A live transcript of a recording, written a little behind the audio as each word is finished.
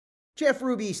Jeff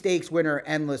Ruby Stakes winner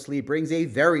Endlessly brings a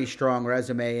very strong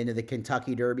resume into the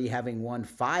Kentucky Derby, having won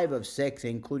 5 of 6,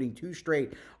 including 2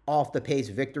 straight off-the-pace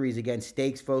victories against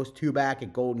stakes foes, 2 back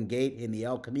at Golden Gate in the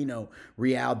El Camino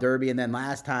Real Derby, and then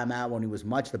last time out when he was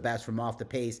much the best from off the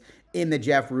pace in the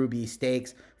Jeff Ruby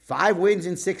Stakes. 5 wins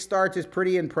in 6 starts is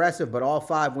pretty impressive, but all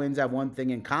 5 wins have one thing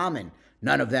in common.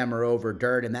 None of them are over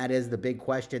dirt, and that is the big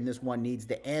question this one needs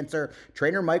to answer.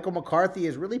 Trainer Michael McCarthy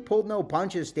has really pulled no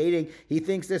punches, stating he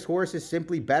thinks this horse is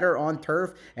simply better on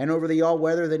turf and over the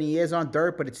all-weather than he is on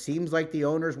dirt, but it seems like the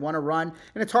owners want to run,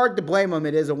 and it's hard to blame him.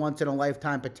 It is a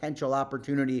once-in-a-lifetime potential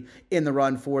opportunity in the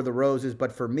run for the Roses,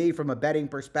 but for me, from a betting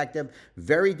perspective,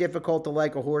 very difficult to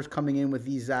like a horse coming in with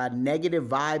these negative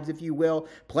vibes, if you will.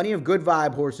 Plenty of good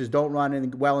vibe horses don't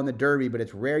run well in the Derby, but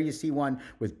it's rare you see one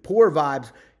with poor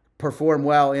vibes perform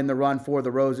well in the run for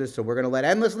the Roses. So we're going to let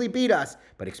Endlessly beat us,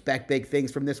 but expect big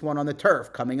things from this one on the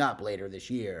turf coming up later this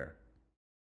year.